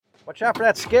Watch out for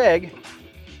that skeg.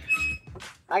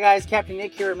 Hi guys, Captain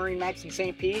Nick here at Marine Max in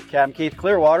St. Pete. Captain Keith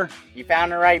Clearwater. You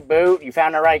found the right boat, you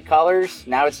found the right colors.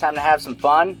 Now it's time to have some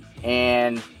fun.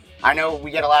 And I know we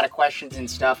get a lot of questions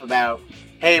and stuff about,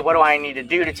 hey, what do I need to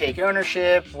do to take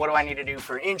ownership? What do I need to do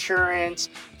for insurance,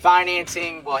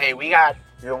 financing? Well, hey, we got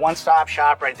your one-stop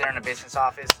shop right there in the business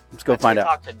office. Let's go find out.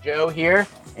 Talk to Joe here,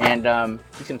 and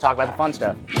he's going to talk about the fun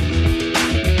stuff.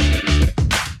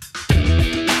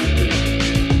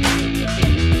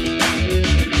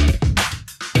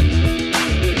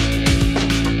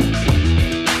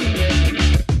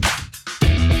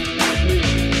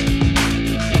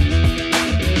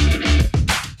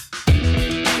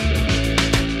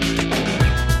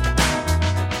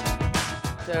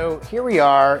 So here we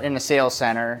are in the sales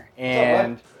center,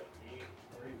 and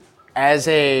as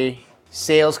a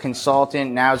sales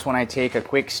consultant, now is when I take a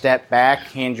quick step back,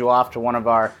 hand you off to one of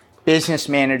our business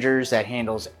managers that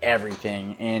handles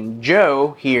everything. And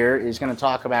Joe here is going to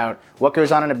talk about what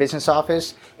goes on in a business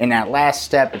office and that last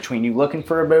step between you looking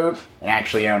for a boat and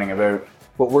actually owning a boat.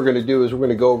 What we're going to do is we're going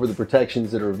to go over the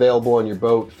protections that are available on your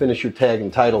boat, finish your tag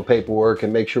and title paperwork,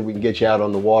 and make sure we can get you out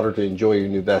on the water to enjoy your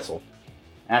new vessel.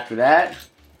 After that,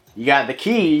 you got the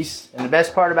keys, and the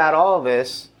best part about all of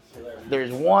this,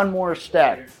 there's one more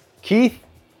step. Keith,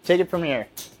 take it from here.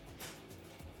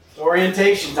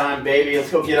 Orientation time, baby.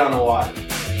 Let's go get on the water.